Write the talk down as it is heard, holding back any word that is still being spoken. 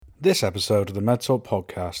This episode of the MedTalk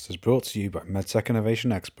podcast is brought to you by MedTech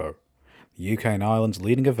Innovation Expo, the UK and Ireland's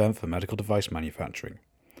leading event for medical device manufacturing.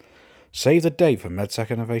 Save the date for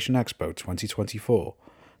MedTech Innovation Expo 2024,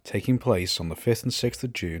 taking place on the 5th and 6th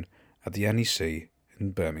of June at the NEC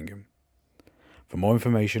in Birmingham. For more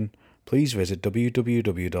information, please visit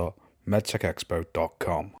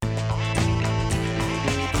www.medtechexpo.com.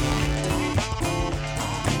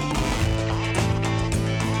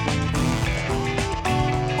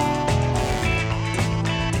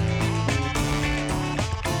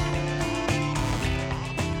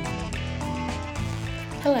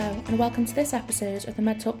 Hello and welcome to this episode of the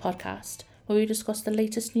MedTalk podcast, where we discuss the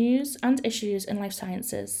latest news and issues in life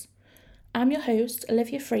sciences. I'm your host,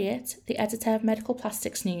 Olivia Friett, the editor of Medical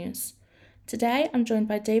Plastics News. Today I'm joined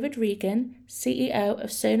by David Regan, CEO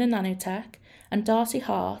of Sona Nanotech, and Darcy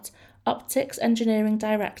Hart, Optics Engineering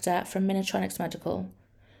Director from Minnetronix Medical.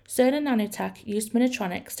 Sona Nanotech used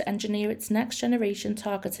Minnetronix to engineer its next-generation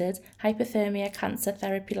targeted hyperthermia cancer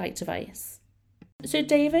therapy light device. So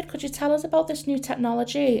David, could you tell us about this new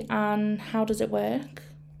technology and how does it work?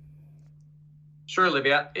 Sure,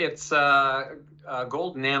 Olivia. It's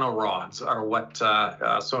gold nanorods are what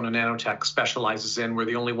Sona Nanotech specializes in. We're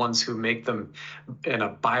the only ones who make them in a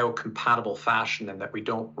biocompatible fashion, and that we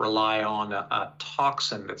don't rely on a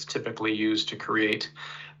toxin that's typically used to create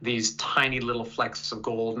these tiny little flecks of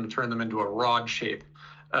gold and turn them into a rod shape.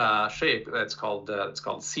 That's called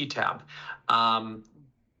CTAB.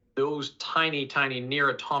 Those tiny near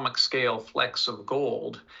atomic scale flecks of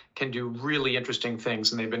gold can do really interesting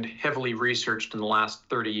things, and they've been heavily researched in the last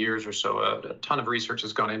 30 years or so. A ton of research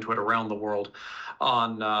has gone into it around the world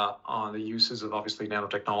on the uses of, obviously,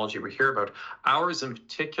 nanotechnology we hear about. Ours in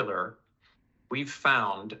particular, we've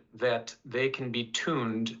found that they can be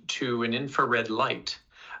tuned to an infrared light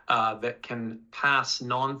that can pass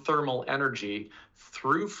non-thermal energy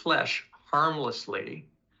through flesh harmlessly.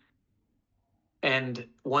 And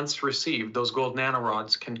once received, those gold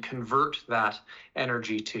nanorods can convert that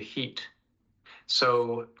energy to heat.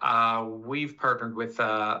 So we've partnered with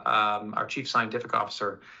our chief scientific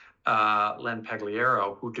officer, Len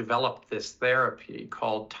Pagliaro, who developed this therapy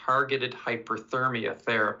called targeted hyperthermia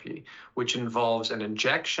therapy, which involves an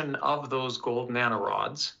injection of those gold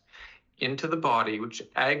nanorods into the body, which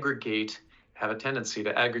have a tendency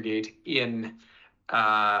to aggregate in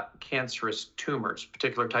cancerous tumors,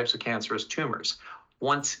 particular types of cancerous tumors.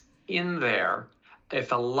 Once in there,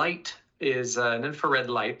 if a light is an infrared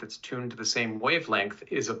light that's tuned to the same wavelength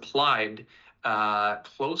is applied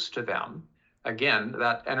close to them, again,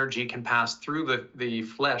 that energy can pass through the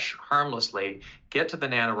flesh harmlessly, get to the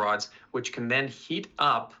nanorods, which can then heat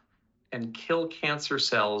up and kill cancer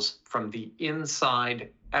cells from the inside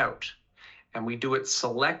out. And we do it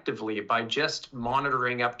selectively by just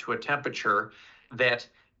monitoring up to a temperature that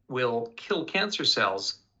will kill cancer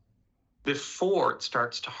cells before it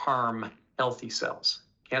starts to harm healthy cells.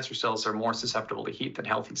 Cancer cells are more susceptible to heat than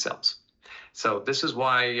healthy cells. So this is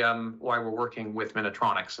why we're working with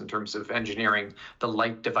Minnetronix in terms of engineering the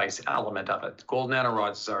light device element of it. Gold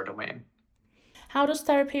nanorods is our domain. How does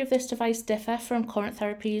therapy of this device differ from current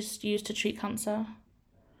therapies used to treat cancer?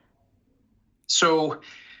 So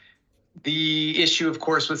the issue, of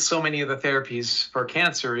course, with so many of the therapies for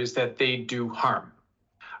cancer is that they do harm.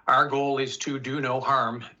 Our goal is to do no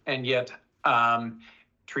harm and yet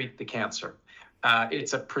treat the cancer.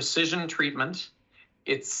 It's a precision treatment.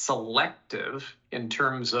 It's selective in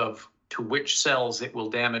terms of to which cells it will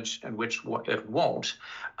damage and which it won't,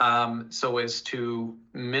 so as to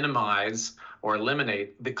minimize or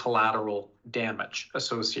eliminate the collateral damage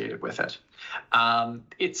associated with it.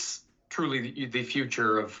 It's truly the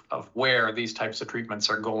future of where these types of treatments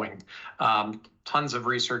are going. Tons of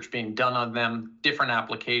research being done on them, different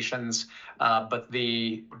applications, but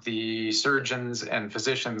the surgeons and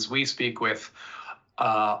physicians we speak with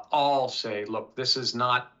all say, look, this is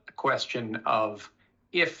not a question of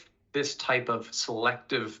if this type of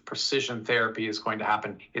selective precision therapy is going to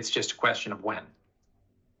happen. It's just a question of when.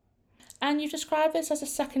 And you've described this as a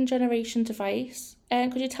second generation device.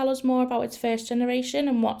 Could you tell us more about its first generation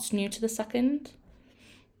and what's new to the second?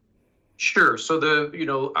 Sure. So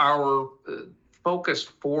our focus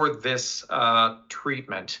for this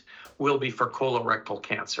treatment will be for colorectal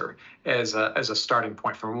cancer as a starting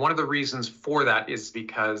point. From one of the reasons for that is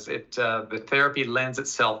because the therapy lends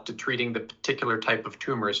itself to treating the particular type of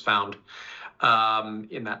tumors found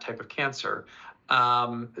in that type of cancer.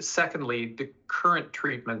 Secondly, the current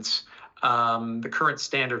treatments, the current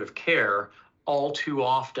standard of care all too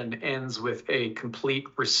often ends with a complete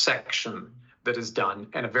resection that is done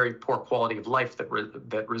and a very poor quality of life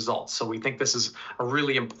that results. So we think this is a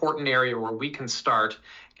really important area where we can start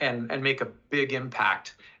and make a big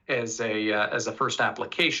impact as a first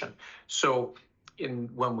application. So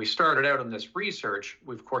when we started out on this research,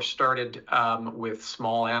 we of course started with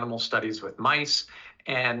small animal studies with mice,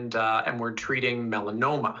 and we're treating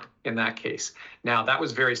melanoma in that case. Now that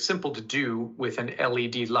was very simple to do with an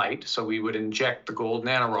LED light. So we would inject the gold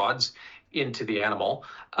nanorods into the animal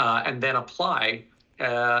and then apply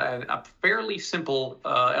a fairly simple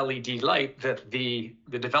LED light that the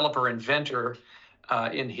developer inventor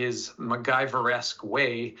in his MacGyver-esque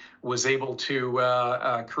way was able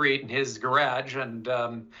to create in his garage and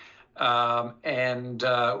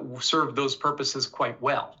serve those purposes quite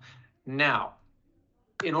well. Now,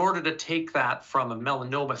 in order to take that from a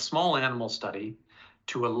melanoma small animal study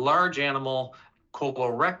to a large animal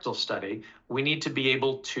colorectal study, we need to be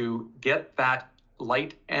able to get that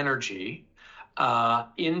light energy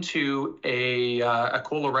into a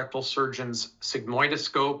colorectal surgeon's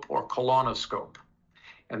sigmoidoscope or colonoscope.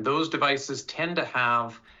 And those devices tend to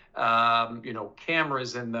have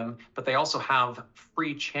cameras in them, but they also have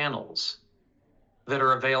free channels that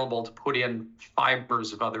are available to put in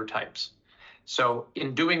fibers of other types. So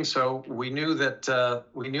in doing so, we knew that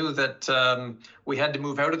we had to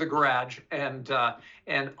move out of the garage and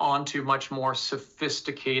onto much more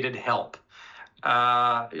sophisticated help.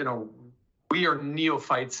 We are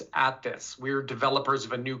neophytes at this. We're developers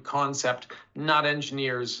of a new concept, not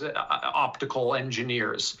engineers, optical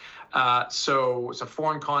engineers. So it's a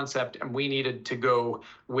foreign concept, and we needed to go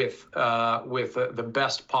with the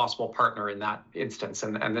best possible partner in that instance.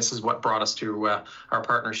 And this is what brought us to our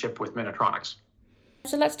partnership with Minnetronix.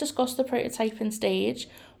 So let's discuss the prototyping stage.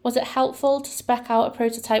 Was it helpful to spec out a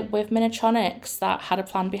prototype with Minnetronix that had a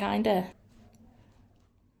plan behind it?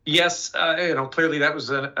 Yes, clearly that was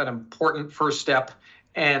an important first step,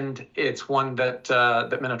 and it's one that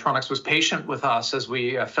Minnetronix was patient with us as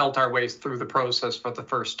we felt our way through the process for the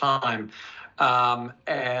first time.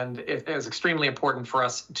 And it is extremely important for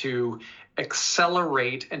us to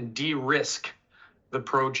accelerate and de-risk the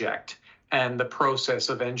project and the process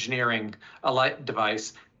of engineering a light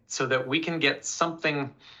device so that we can get something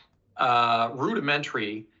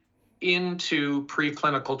rudimentary into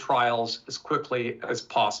preclinical trials as quickly as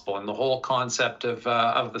possible. And the whole concept of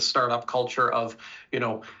the startup culture of,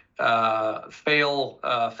 fail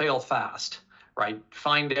fast, right?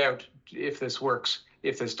 Find out if this works.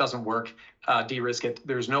 If this doesn't work, de-risk it.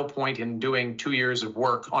 There's no point in doing 2 years of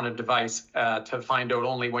work on a device to find out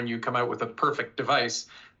only when you come out with a perfect device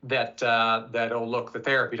that oh, look, the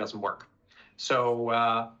therapy doesn't work. So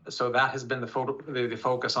that has been the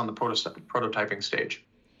focus on the prototyping stage.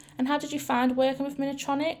 And how did you find working with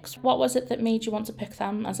Minnetronix? What was it that made you want to pick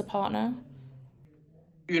them as a partner?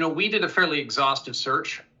 We did a fairly exhaustive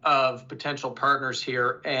search of potential partners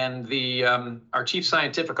here, and our chief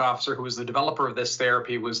scientific officer, who was the developer of this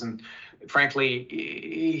therapy, frankly,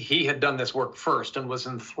 he had done this work first and was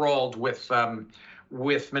enthralled with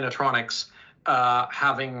Minnetronix,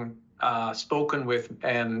 having spoken with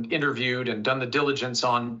and interviewed and done the diligence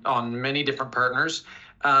on many different partners.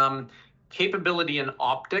 Capability in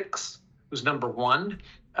optics was number one.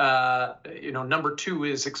 Number two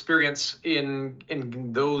is experience in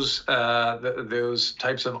those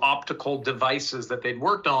types of optical devices that they'd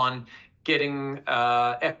worked on, getting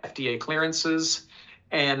FDA clearances.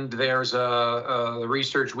 And there's the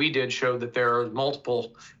research we did showed that there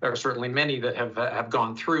are certainly many that have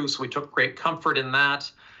gone through. So we took great comfort in that.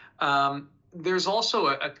 There's also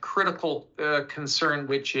a critical concern,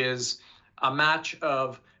 which is a match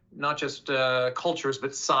of not just cultures,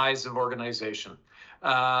 but size of organization.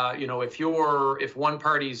 If one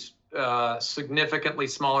party's significantly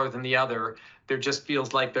smaller than the other, there just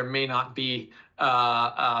feels like there may not be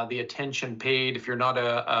the attention paid if you're not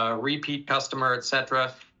a repeat customer, et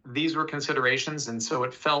cetera. These were considerations, and so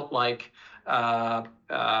it felt like both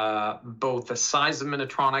the size of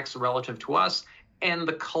Minnetronix relative to us and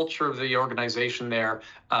the culture of the organization there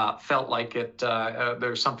felt like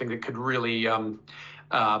there's something that could really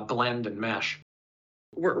blend and mesh.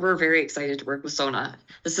 We're very excited to work with Sona.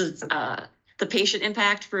 This is the patient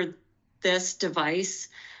impact for this device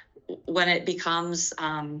when it becomes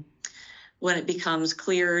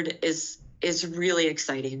cleared is really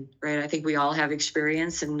exciting, right? I think we all have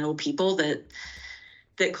experience and know people that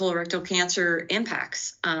colorectal cancer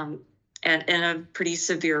impacts and in a pretty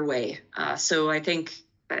severe way. So I think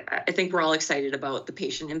we're all excited about the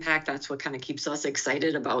patient impact. That's what kind of keeps us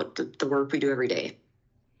excited about the work we do every day.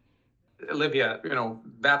 Olivia,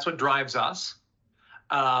 that's what drives us.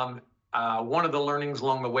 One of the learnings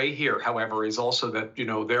along the way here, however, is also that,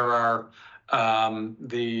 there are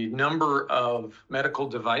the number of medical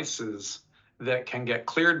devices that can get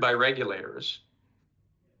cleared by regulators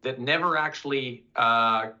that never actually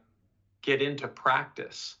get into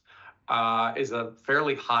practice is a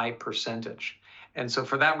fairly high percentage. And so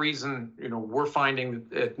for that reason, we're finding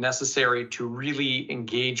it necessary to really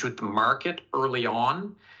engage with the market early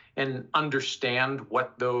on and understand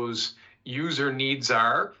what those user needs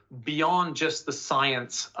are beyond just the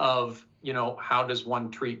science of, how does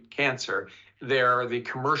one treat cancer. There are the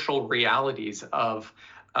commercial realities of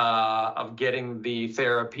getting the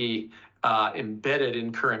therapy embedded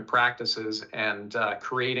in current practices and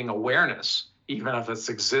creating awareness, even of its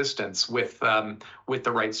existence, with the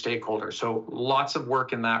right stakeholders. So lots of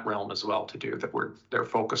work in that realm as well to do, that they're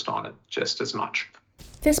focused on it just as much.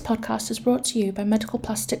 This podcast is brought to you by Medical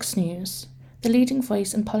Plastics News, the leading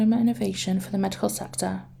voice in polymer innovation for the medical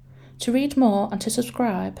sector. To read more and to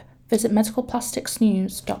subscribe, visit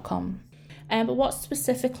medicalplasticsnews.com. But what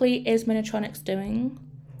specifically is Minnetronix doing?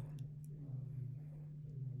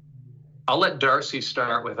 I'll let Darcy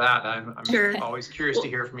start with that. I'm Sure. always curious to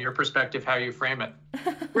hear from your perspective how you frame it.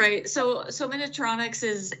 Right. So Minnetronix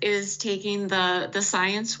is taking the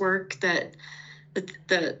science work that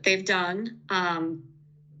they've done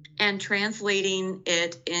and translating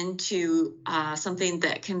it into something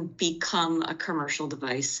that can become a commercial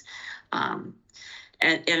device in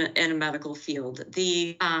a medical field.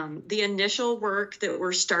 The initial work that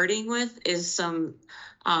we're starting with is some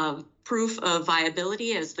proof of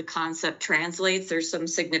viability as the concept translates. There's some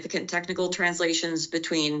significant technical translations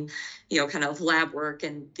between, kind of lab work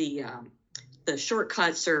and the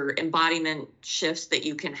shortcuts or embodiment shifts that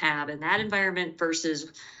you can have in that environment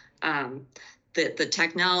versus the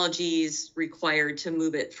technologies required to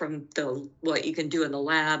move it from what you can do in the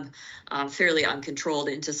lab fairly uncontrolled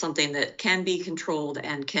into something that can be controlled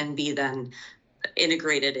and can be then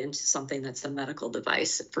integrated into something that's a medical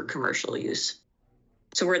device for commercial use.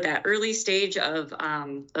 So we're at that early stage of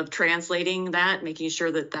translating that, making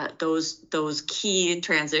sure that those key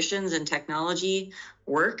transitions in technology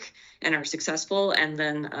work and are successful, and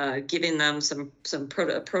then giving them some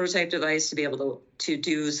prototype device to be able to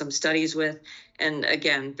do some studies with, and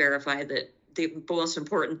again verify that the most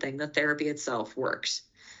important thing, the therapy itself, works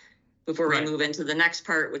before we move into the next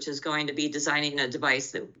part, which is going to be designing a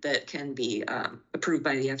device that can be approved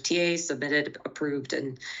by the FDA, submitted, approved,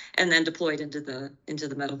 and then deployed into the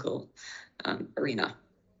medical arena.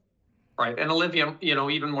 Right. And Olivia,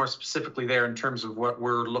 even more specifically there in terms of what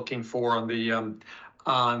we're looking for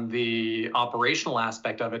on the operational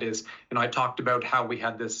aspect of it is, I talked about how we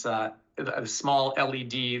had this a small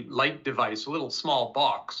LED light device, a little small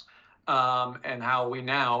box, and how we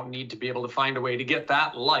now need to be able to find a way to get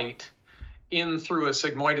that light in through a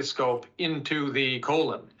sigmoidoscope into the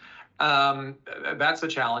colon. That's a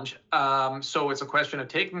challenge. So it's a question of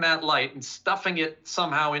taking that light and stuffing it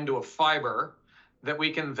somehow into a fiber that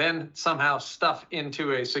we can then somehow stuff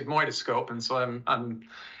into a sigmoidoscope. And so I'm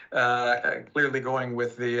clearly going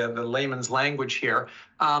with the layman's language here,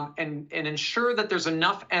 and ensure that there's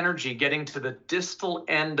enough energy getting to the distal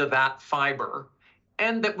end of that fiber,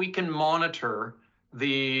 and that we can monitor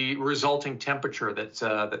the resulting temperature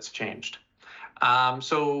that's changed.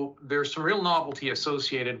 So there's some real novelty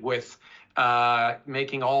associated with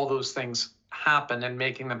making all those things happen and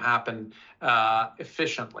making them happen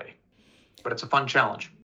efficiently. But it's a fun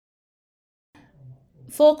challenge.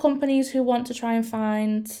 For companies who want to try and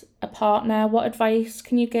find a partner, what advice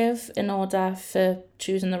can you give in order for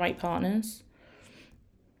choosing the right partners?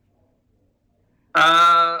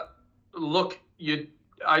 Look,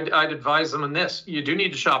 I'd advise them on this. You do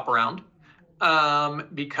need to shop around,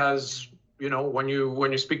 because when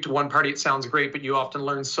you speak to one party, it sounds great, but you often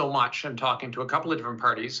learn so much in talking to a couple of different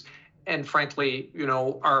parties. And frankly,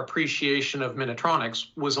 our appreciation of Minnetronix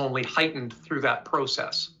was only heightened through that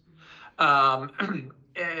process. A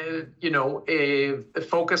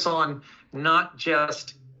focus on not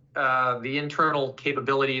just the internal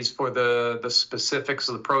capabilities for the specifics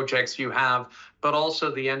of the projects you have, but also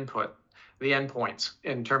the endpoints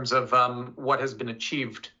in terms of what has been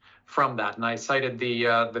achieved from that. And I cited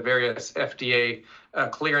the various FDA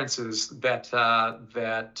clearances that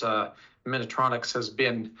Minnetronix has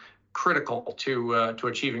been critical to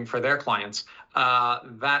achieving for their clients.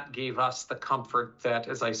 That gave us the comfort that,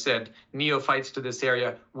 as I said, neophytes to this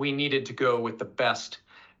area, we needed to go with the best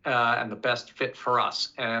and the best fit for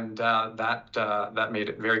us. And that made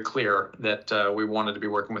it very clear that we wanted to be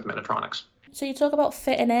working with Minnetronix. So you talk about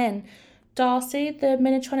fitting in. Darcy, the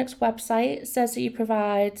Minnetronix website says that you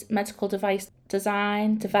provide medical device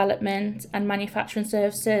design, development, and manufacturing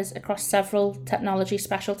services across several technology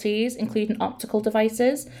specialties, including optical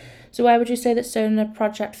devices. So where would you say that Sona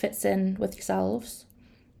project fits in with yourselves?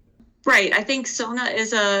 Right. I think Sona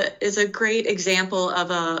is a great example of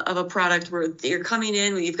a product where you're coming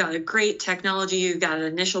in, you've got a great technology, you've got an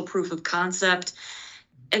initial proof of concept.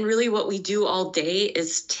 And really what we do all day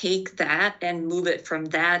is take that and move it from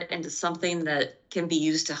that into something that can be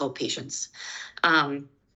used to help patients.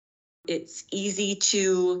 It's easy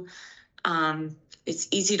to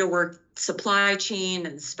work supply chain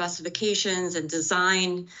and specifications and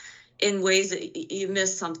design in ways that you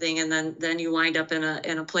miss something, and then you wind up in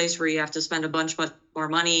a place where you have to spend a bunch more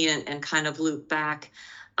money and kind of loop back.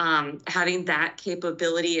 Having that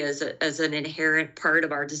capability as an inherent part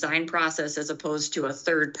of our design process, as opposed to a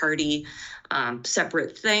third party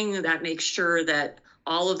separate thing, that makes sure that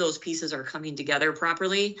all of those pieces are coming together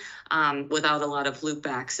properly without a lot of loop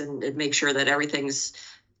backs, and it makes sure that everything's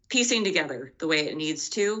piecing together the way it needs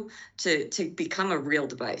to become a real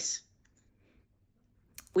device.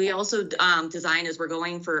 We also design as we're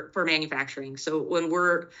going for manufacturing. So when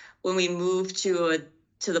we move to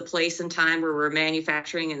the place and time where we're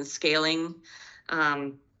manufacturing and scaling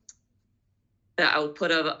the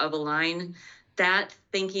output of a line, that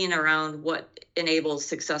thinking around what enables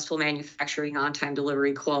successful manufacturing, on-time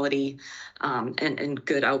delivery, quality, and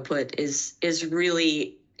good output is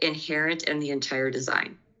really inherent in the entire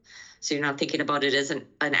design. So you're not thinking about it as an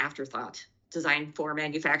afterthought. Design for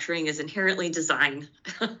manufacturing is inherently design.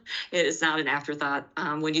 It is not an afterthought.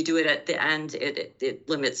 When you do it at the end, it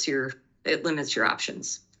limits your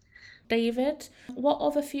options. David, what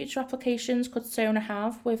other future applications could Sona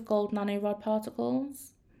have with gold nanorod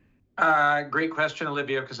particles? Great question,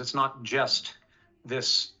 Olivia, because it's not just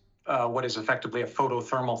this, what is effectively a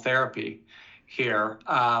photothermal therapy here.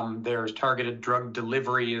 There's targeted drug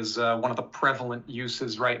delivery is one of the prevalent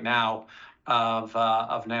uses right now of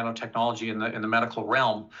nanotechnology in the medical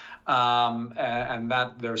realm, and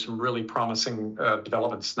that there's some really promising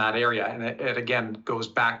developments in that area. And it again goes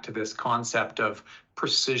back to this concept of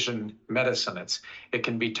precision medicine. It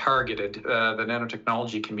can be targeted. The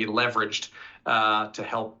nanotechnology can be leveraged to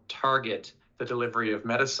help target the delivery of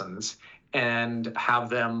medicines and have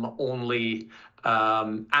them only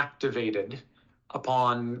activated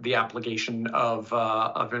upon the application of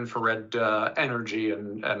infrared energy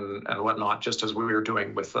and whatnot, just as we were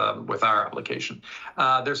doing with our application.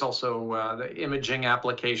 There's also the imaging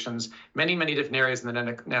applications, many different areas in the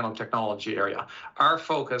nanotechnology area. Our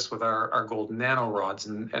focus with our gold nanorods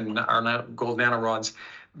and our gold nanorods,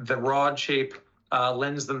 the rod shape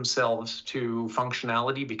lends themselves to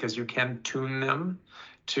functionality because you can tune them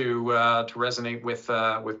to resonate with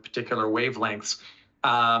particular wavelengths.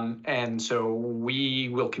 And so we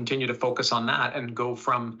will continue to focus on that and go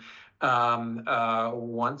from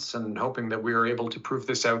once and hoping that we are able to prove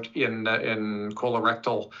this out in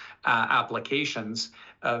colorectal applications,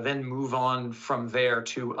 then move on from there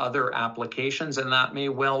to other applications. And that may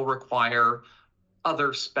well require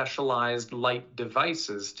other specialized light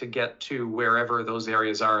devices to get to wherever those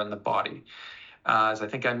areas are in the body. As I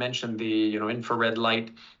think I mentioned, the infrared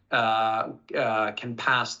light can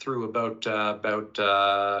pass through about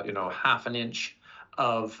half an inch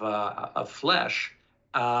of flesh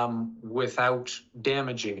without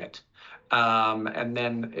damaging it, and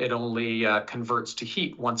then it only converts to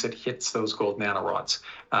heat once it hits those gold nanorods.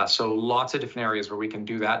 So lots of different areas where we can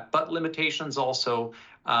do that, but limitations also,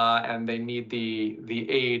 and they need the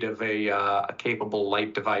aid of a capable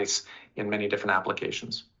light device in many different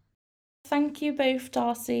applications. Thank you both,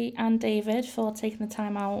 Darcy and David, for taking the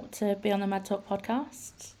time out to be on the Med Talk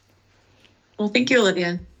podcast. Well, thank you,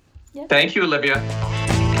 Olivia. Yeah. Thank you, Olivia.